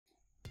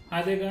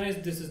Hi there guys,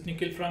 this is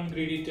Nikhil from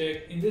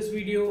GreedyTech. In this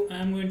video, I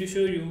am going to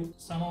show you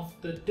some of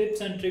the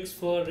tips and tricks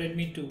for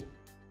Redmi 2.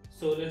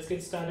 So let's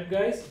get started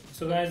guys.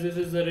 So guys, this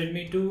is the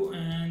Redmi 2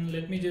 and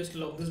let me just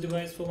lock this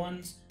device for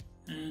once.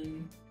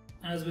 And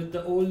as with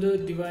the older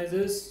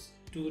devices,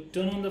 to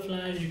turn on the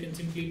flash, you can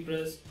simply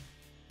press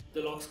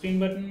the lock screen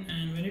button,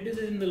 and when it is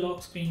in the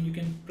lock screen, you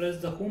can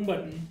press the home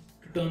button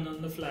to turn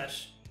on the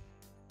flash.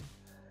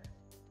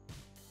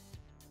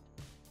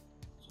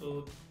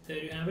 So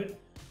there you have it.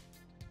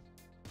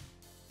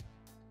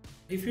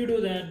 If you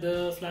do that,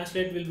 the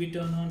flashlight will be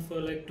turned on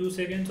for like 2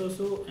 seconds or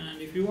so,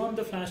 and if you want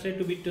the flashlight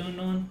to be turned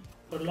on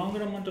for a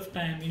longer amount of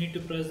time, you need to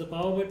press the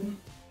power button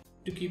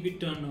to keep it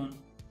turned on.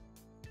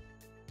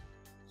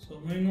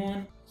 So moving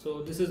on,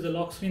 so this is the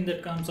lock screen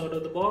that comes out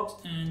of the box,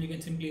 and you can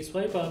simply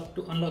swipe up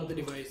to unlock the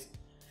device.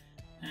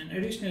 And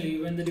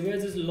additionally, when the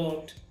device is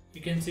locked,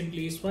 you can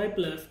simply swipe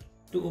left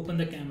to open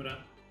the camera.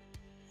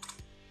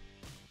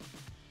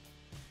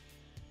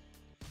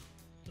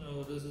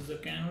 So this is the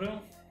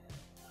camera.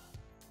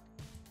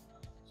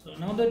 So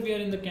now that we are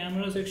in the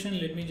camera section,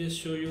 let me just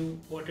show you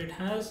what it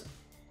has.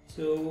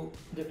 So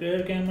the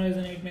rear camera is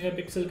an 8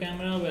 megapixel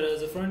camera,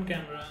 whereas the front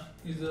camera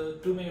is a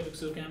 2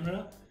 megapixel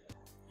camera.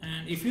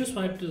 And if you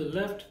swipe to the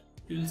left,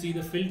 you will see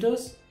the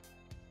filters,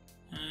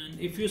 and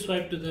if you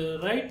swipe to the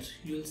right,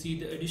 you will see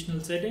the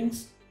additional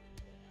settings,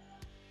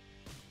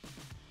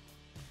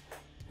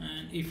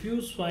 and if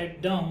you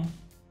swipe down,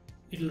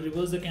 it will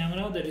reverse the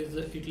camera, that is,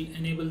 it will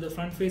enable the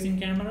front facing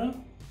camera.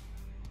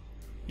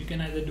 You can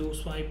either do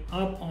swipe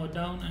up or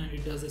down and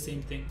it does the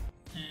same thing.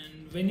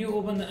 And when you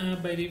open the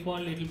app, by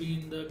default it will be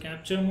in the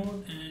capture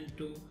mode, and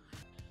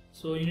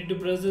so you need to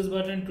press this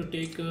button to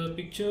take a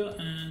picture,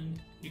 and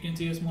you can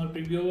see a small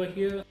preview over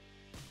here.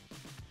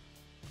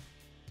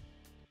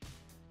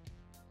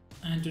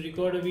 And to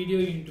record a video,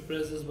 you need to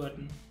press this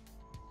button.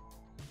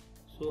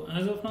 So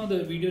as of now,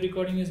 the video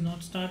recording is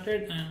not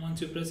started, and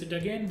once you press it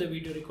again, the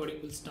video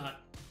recording will start.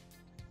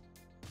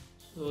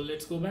 So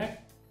let's go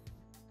back.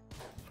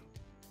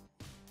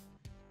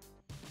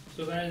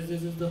 So guys,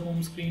 this is the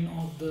home screen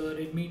of the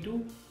Redmi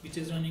 2, which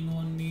is running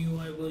on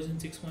MIUI version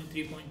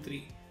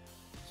 6.3.3.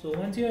 So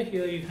once you are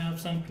here, you have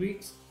some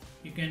tweaks.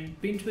 You can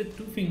pinch with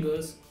 2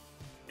 fingers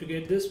to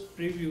get this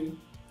preview,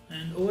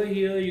 and over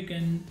here you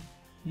can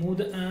move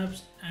the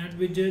apps, add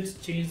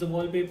widgets, change the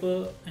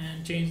wallpaper,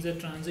 and change the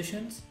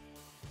transitions.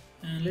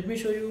 And let me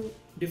show you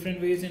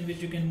different ways in which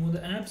you can move the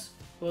apps.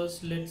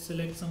 First, let's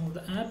select some of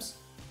the apps,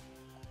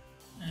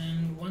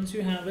 and once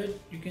you have it,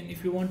 you can,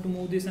 if you want to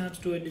move these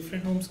apps to a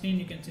different home screen,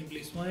 you can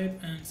simply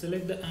swipe and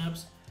select the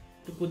apps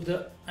to put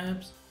the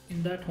apps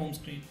in that home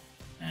screen,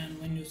 and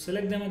when you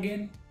select them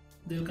again,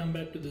 they'll come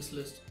back to this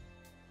list,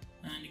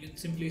 and you can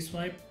simply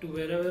swipe to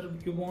wherever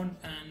you want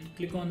and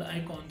click on the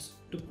icons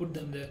to put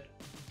them there.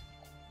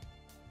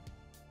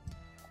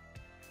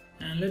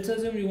 And let's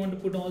assume you want to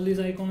put all these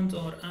icons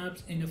or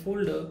apps in a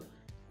folder.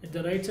 At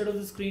the right side of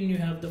the screen, you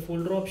have the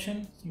folder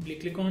option. Simply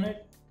click on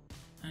it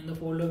and the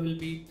folder will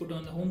be put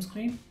on the home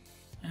screen,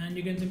 and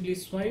you can simply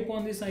swipe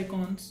on these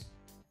icons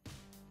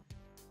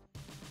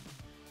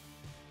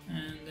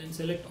and then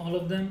select all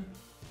of them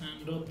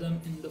and drop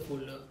them in the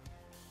folder.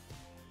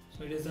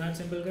 So it is that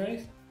simple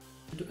guys.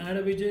 To add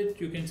a widget,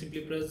 you can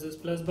simply press this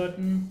plus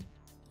button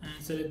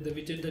and select the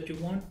widget that you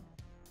want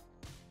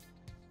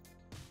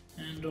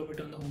and drop it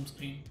on the home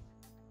screen.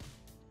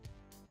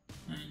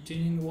 And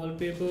changing the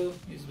wallpaper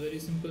is very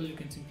simple. You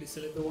can simply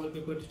select the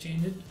wallpaper to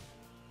change it,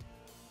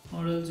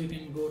 or else you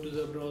can go to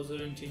the browser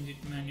and change it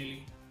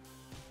manually.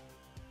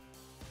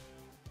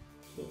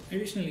 So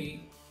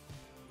additionally,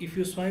 if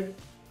you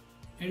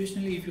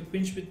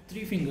pinch with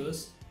 3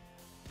 fingers,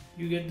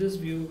 you get this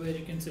view where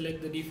you can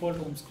select the default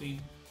home screen.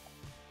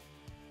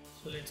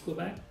 So let's go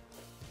back.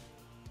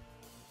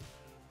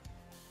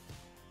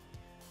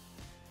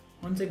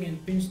 Once again,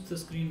 pinch the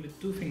screen with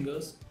 2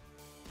 fingers,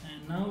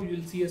 and now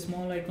you'll see a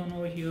small icon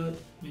over here.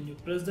 When you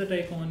press that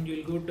icon,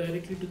 you'll go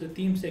directly to the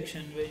theme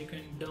section where you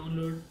can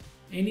download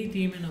any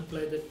theme and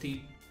apply that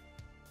theme.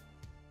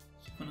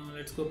 So for now,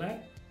 let's go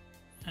back.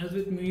 As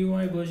with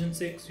MIUI version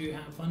 6, you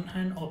have one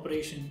hand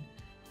operation,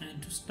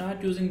 and to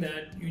start using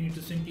that, you need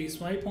to simply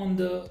swipe on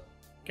the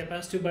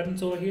capacitive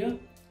buttons over here,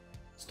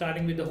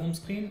 starting with the home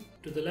screen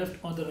to the left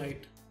or the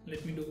right.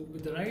 Let me do it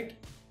with the right,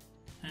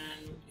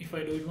 and if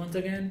I do it once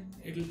again,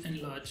 it will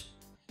enlarge.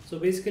 So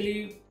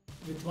basically,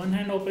 with one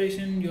hand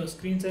operation, your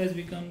screen size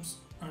becomes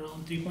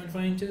around 3.5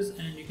 inches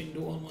and you can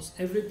do almost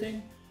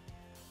everything,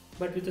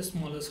 but with a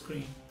smaller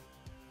screen.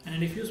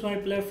 And if you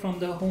swipe left from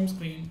the home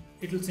screen,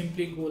 it will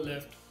simply go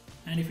left,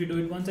 and if you do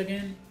it once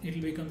again, it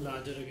will become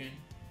larger again.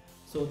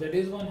 So that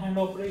is one hand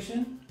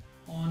operation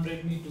on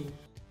Redmi 2.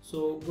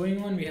 So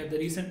going on, we have the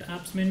recent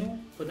apps menu.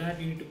 For that,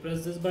 you need to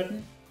press this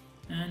button,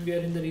 and we are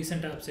in the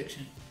recent app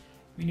section.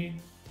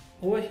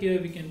 Over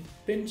here we can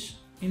pinch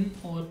in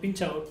or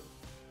pinch out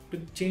to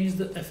change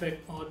the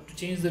effect or to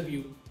change the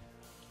view.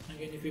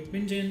 Again, if we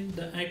pinch in,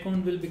 the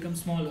icon will become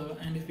smaller,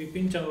 and if we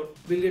pinch out,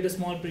 we'll get a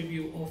small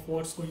preview of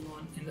what's going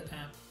on in the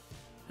app.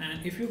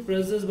 And if you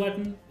press this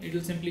button, it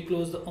will simply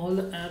close all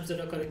the apps that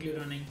are currently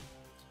running.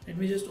 Let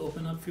me just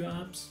open up few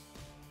apps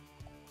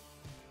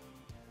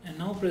and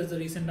now press the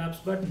recent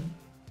apps button.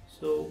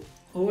 So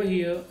over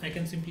here I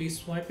can simply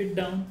swipe it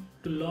down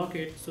to lock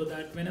it, so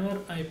that whenever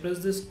I press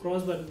this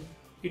cross button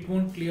it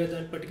won't clear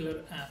that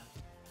particular app,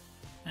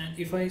 and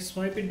if I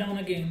swipe it down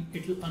again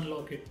it will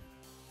unlock it,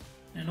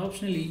 and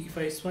optionally if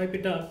I swipe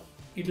it up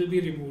it will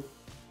be removed.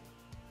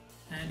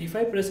 And if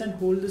I press and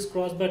hold this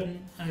cross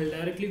button, I will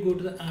directly go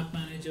to the app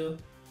manager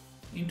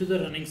into the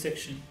running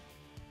section.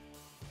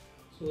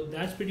 So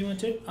that's pretty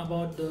much it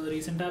about the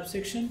recent app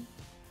section.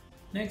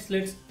 Next,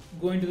 let's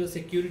go into the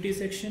security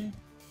section.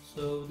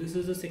 So this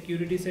is the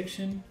security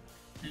section,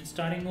 and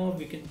starting off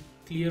we can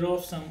clear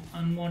off some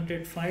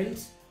unwanted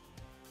files,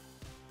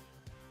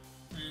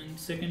 and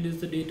second is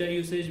the data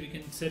usage. We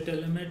can set a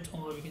limit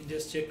or we can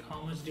just check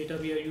how much data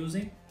we are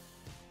using,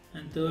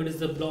 and third is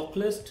the block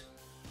list,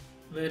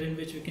 wherein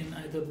which we can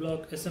either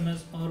block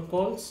SMS or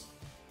calls,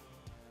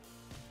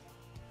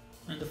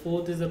 and the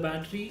fourth is the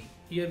battery.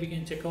 Here we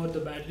can check out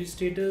the battery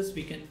status,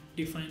 we can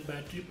define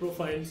battery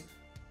profiles,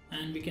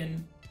 and we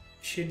can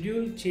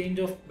schedule change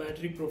of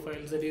battery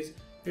profiles. That is,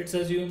 let's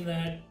assume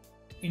that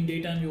in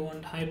daytime you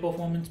want high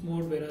performance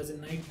mode, whereas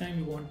in nighttime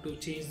you want to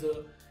change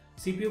the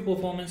CPU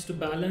performance to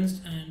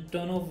balanced and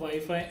turn off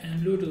Wi-Fi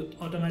and Bluetooth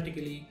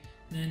automatically.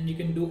 Then you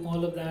can do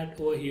all of that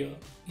over here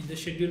in the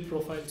schedule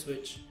profile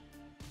switch.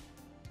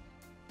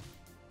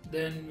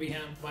 Then we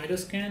have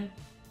virus scan,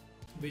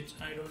 which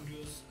I don't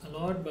use a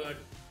lot, but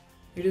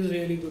it is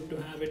really good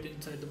to have it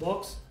inside the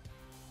box.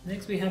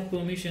 Next we have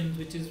permissions,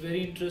 which is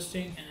very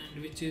interesting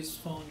and which is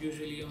found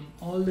usually on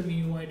all the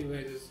MIUI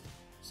devices.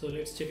 So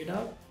let's check it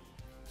out.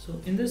 So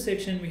in this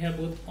section we have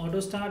both auto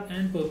start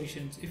and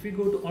permissions. If we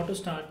go to auto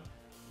start,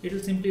 it will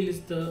simply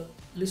list the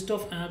list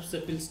of apps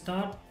that will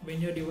start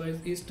when your device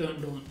is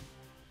turned on.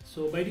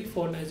 So by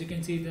default, as you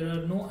can see, there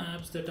are no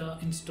apps that are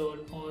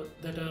installed or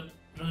that are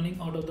running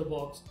out of the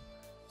box.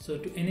 So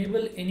to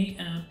enable any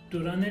app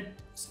to run at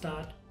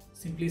start,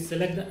 simply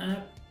select the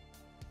app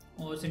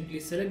or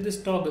simply select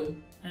this toggle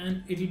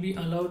and it will be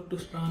allowed to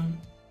run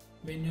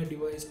when your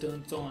device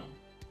turns on.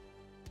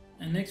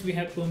 And next we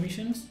have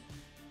permissions.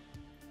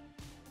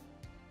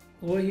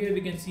 Over here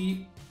we can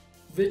see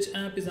which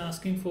app is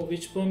asking for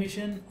which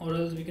permission, or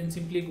else we can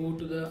simply go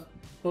to the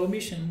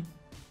permission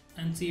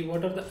and see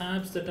what are the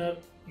apps that are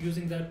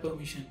using that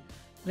permission.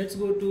 Let's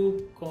go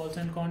to calls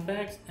and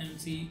contacts and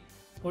see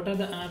what are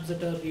the apps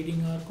that are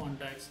reading our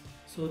contacts.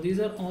 So these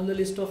are all the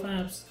list of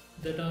apps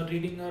that are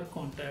reading our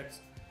contacts.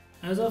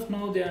 As of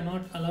now they are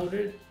not allowed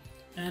it,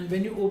 and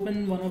when you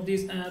open one of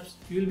these apps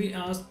you will be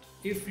asked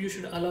if you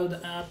should allow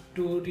the app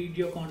to read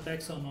your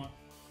contacts or not.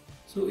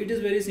 So it is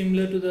very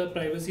similar to the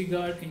privacy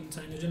guard in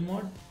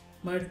CyanogenMod,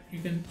 but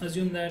you can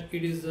assume that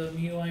it is the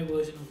MIUI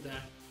version of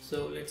that.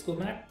 So let's go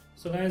back.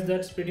 So guys,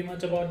 that's pretty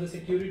much about the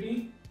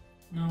security.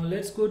 Now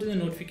let's go to the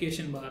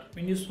notification bar.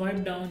 When you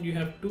swipe down you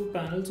have two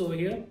panels over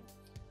here.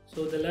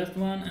 So the left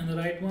one and the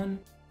right one.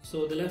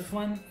 So the left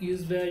one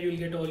is where you'll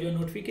get all your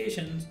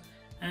notifications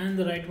and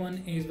the right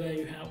one is where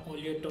you have all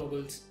your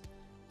toggles.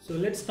 So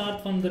let's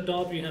start from the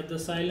top. You have the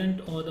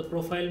silent or the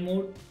profile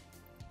mode,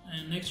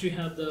 and next you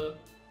have the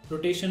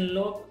rotation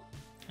lock,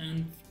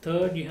 and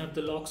third you have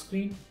the lock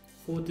screen,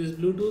 fourth is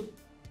Bluetooth,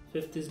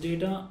 fifth is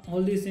data.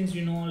 All these things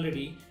you know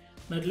already,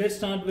 but let's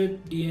start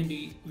with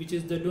DND, which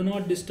is the do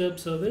not disturb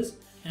service,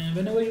 and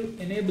whenever you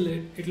enable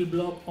it, it will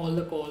block all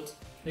the calls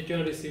that you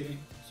are receiving.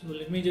 So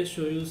let me just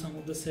show you some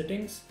of the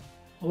settings.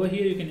 Over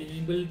here you can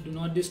enable do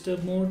not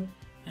disturb mode,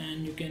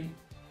 and you can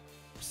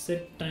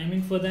set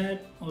timing for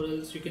that, or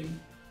else you can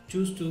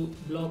choose to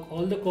block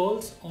all the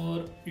calls,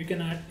 or you can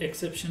add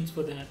exceptions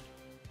for that.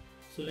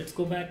 So let's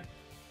go back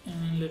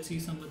and let's see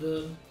some of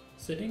the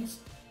settings.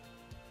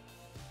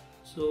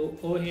 So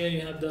over here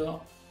you have the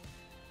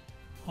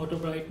auto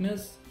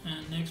brightness,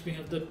 and next we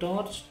have the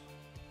torch,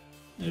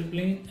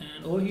 airplane,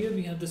 and over here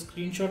we have the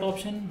screenshot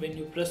option. When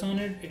you press on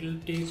it, it will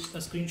take a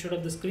screenshot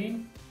of the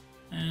screen,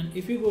 and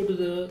if you go to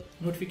the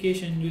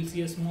notification you will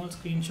see a small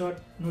screenshot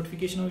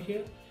notification over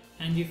here,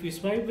 and if you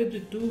swipe with the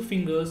two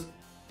fingers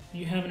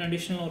you have an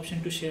additional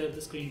option to share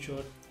the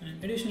screenshot.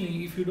 And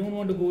additionally, if you don't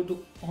want to go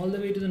to all the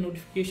way to the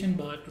notification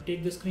bar to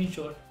take the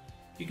screenshot,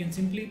 you can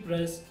simply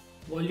press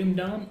volume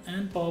down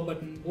and power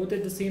button both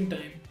at the same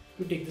time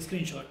to take the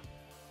screenshot.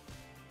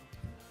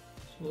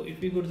 So if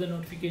we go to the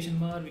notification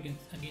bar, we can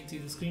again see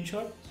the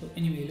screenshot. So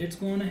anyway, let's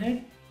go on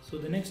ahead. So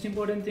the next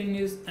important thing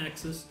is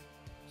access.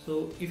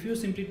 So if you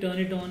simply turn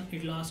it on,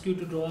 it will ask you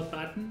to draw a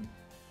pattern.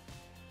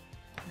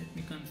 Let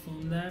me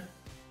confirm that.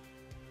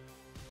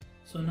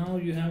 So now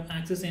you have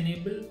access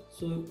enabled.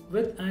 So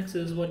with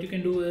access, what you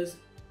can do is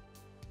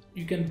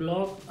you can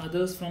block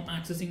others from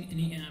accessing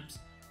any apps.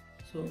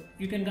 So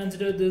you can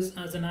consider this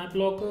as an app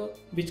locker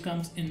which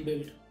comes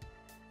inbuilt.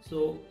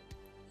 So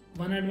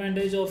one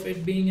advantage of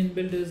it being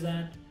inbuilt is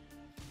that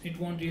it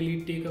won't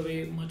really take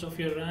away much of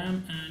your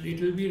RAM and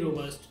it will be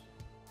robust.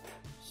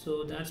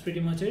 So that's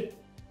pretty much it.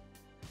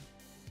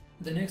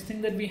 The next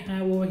thing that we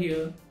have over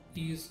here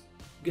is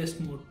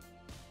guest mode.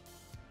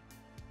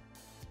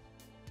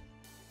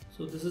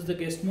 So this is the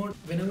guest mode.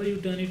 Whenever you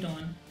turn it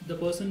on, the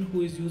person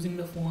who is using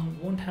the phone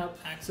won't have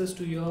access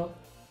to your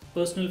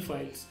personal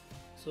files.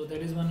 So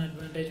that is one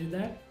advantage with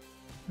that.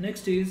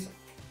 Next is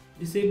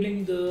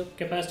disabling the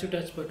capacitive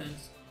touch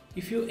buttons.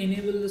 If you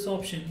enable this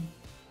option,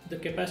 the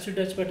capacitive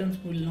touch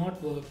buttons will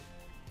not work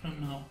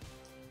from now,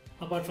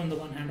 apart from the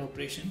one hand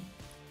operation.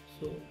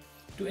 So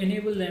to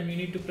enable them, you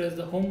need to press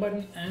the home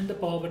button and the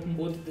power button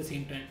both at the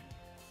same time.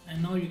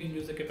 And now you can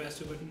use the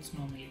capacitive buttons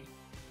normally.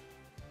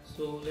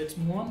 So let's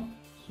move on.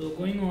 So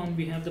going on,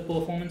 we have the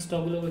performance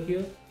toggle over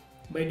here.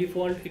 By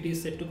default it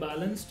is set to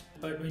balanced,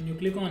 but when you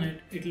click on it,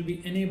 it will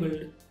be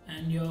enabled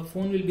and your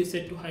phone will be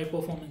set to high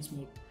performance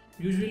mode.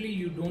 Usually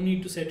you don't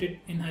need to set it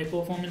in high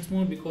performance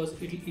mode because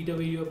it will eat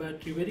away your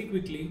battery very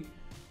quickly,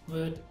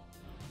 but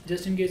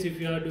just in case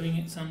if you are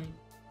doing some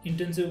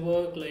intensive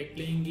work like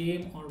playing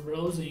game or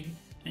browsing,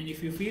 and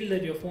if you feel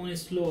that your phone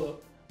is slower,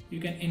 you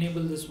can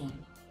enable this one.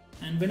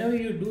 And whenever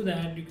you do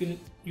that,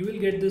 you will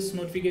get this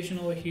notification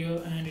over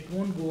here, and it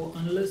won't go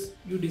unless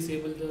you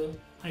disable the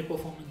high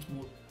performance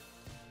mode.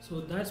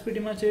 So that's pretty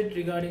much it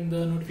regarding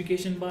the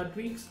notification bar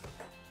tweaks.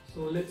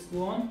 So let's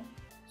go on.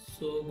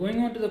 So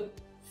going on to the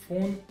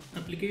phone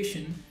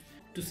application,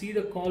 to see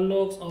the call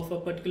logs of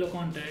a particular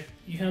contact,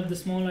 you have the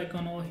small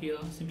icon over here.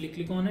 Simply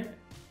click on it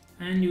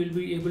and you will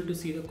be able to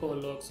see the call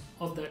logs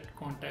of that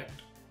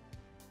contact.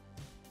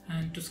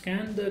 And to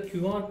scan the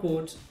QR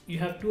codes, you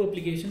have two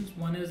applications.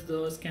 One is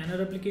the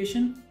scanner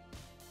application,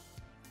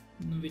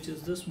 which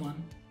is this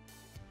one,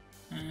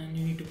 and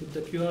you need to put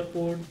the QR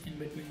code in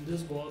between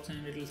this box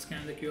and it will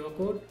scan the QR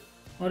code,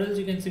 or else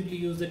you can simply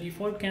use the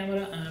default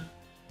camera app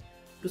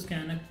to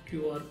scan a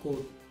QR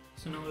code.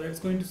 So now let's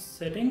go into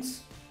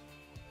settings,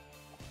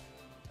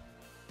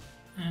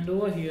 and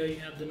over here you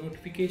have the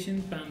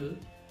notification panel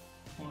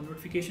or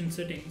notification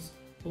settings.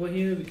 Over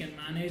here we can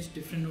manage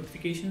different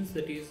notifications,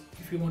 that is,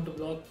 if you want to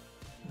block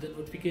the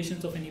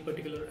notifications of any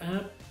particular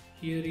app,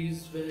 here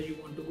is where you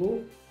want to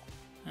go.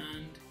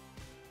 And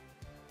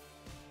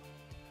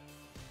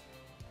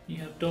you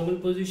have toggle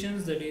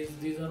positions, that is,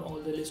 these are all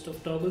the list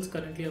of toggles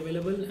currently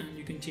available, and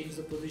you can change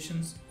the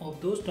positions of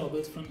those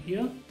toggles from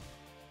here.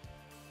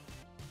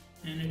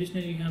 And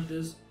additionally you have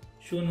this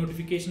show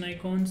notification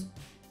icons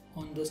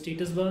on the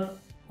status bar,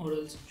 or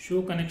else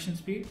show connection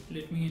speed.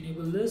 Let me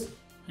enable this,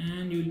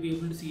 and you will be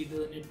able to see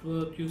the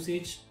network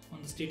usage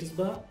on the status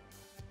bar.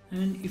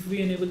 And if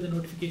we enable the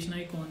notification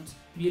icons,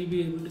 we will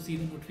be able to see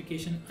the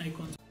notification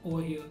icons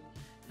over here.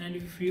 And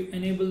if you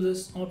enable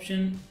this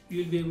option,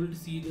 you will be able to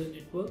see the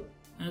network.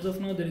 As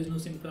of now there is no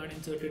SIM card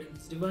inserted in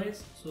this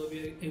device, so we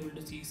are able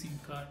to see SIM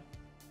card.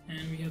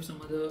 And we have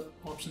some other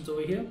options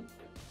over here.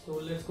 So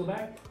let's go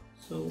back.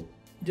 So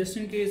just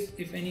in case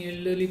if any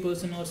elderly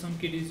person or some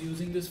kid is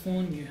using this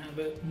phone, you have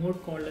a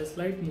mode called as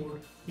light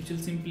mode, which will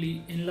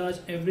simply enlarge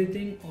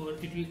everything, or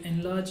it will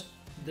enlarge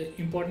the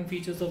important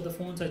features of the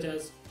phone such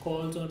as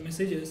calls or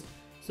messages,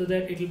 so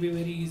that it will be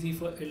very easy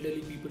for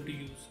elderly people to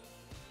use.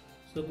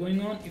 So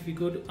going on, if we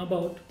go to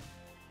about,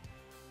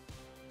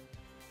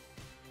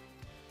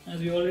 as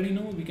we already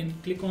know, we can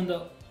click on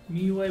the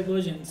MIUI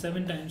version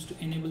 7 times to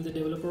enable the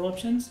developer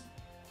options,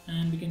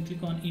 and we can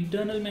click on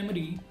internal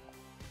memory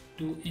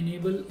to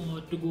enable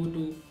or to go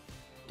to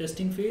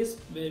testing phase,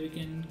 where we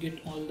can get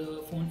all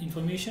the phone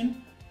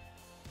information,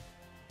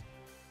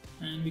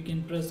 and we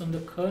can press on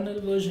the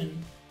kernel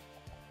version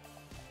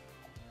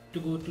to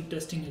go to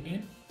testing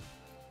again.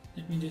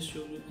 Let me just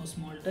show you a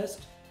small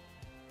test.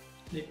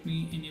 Let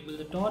me enable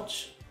the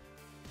torch.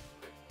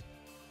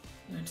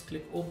 Let's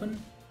click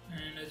open,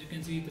 and as you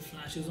can see the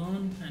flash is on,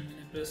 and when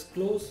I press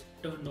close,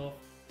 turned off.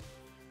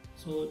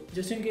 So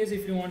just in case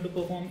if you want to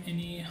perform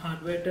any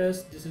hardware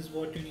test, this is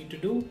what you need to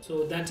do.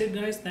 So that's it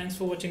guys, thanks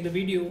for watching the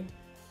video.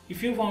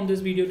 If you found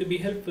this video to be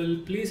helpful,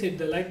 please hit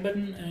the like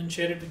button and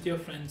share it with your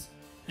friends.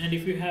 And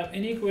if you have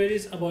any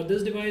queries about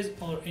this device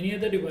or any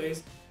other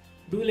device,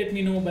 do let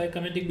me know by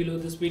commenting below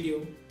this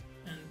video.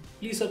 And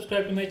please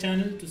subscribe to my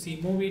channel to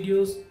see more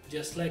videos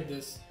just like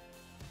this.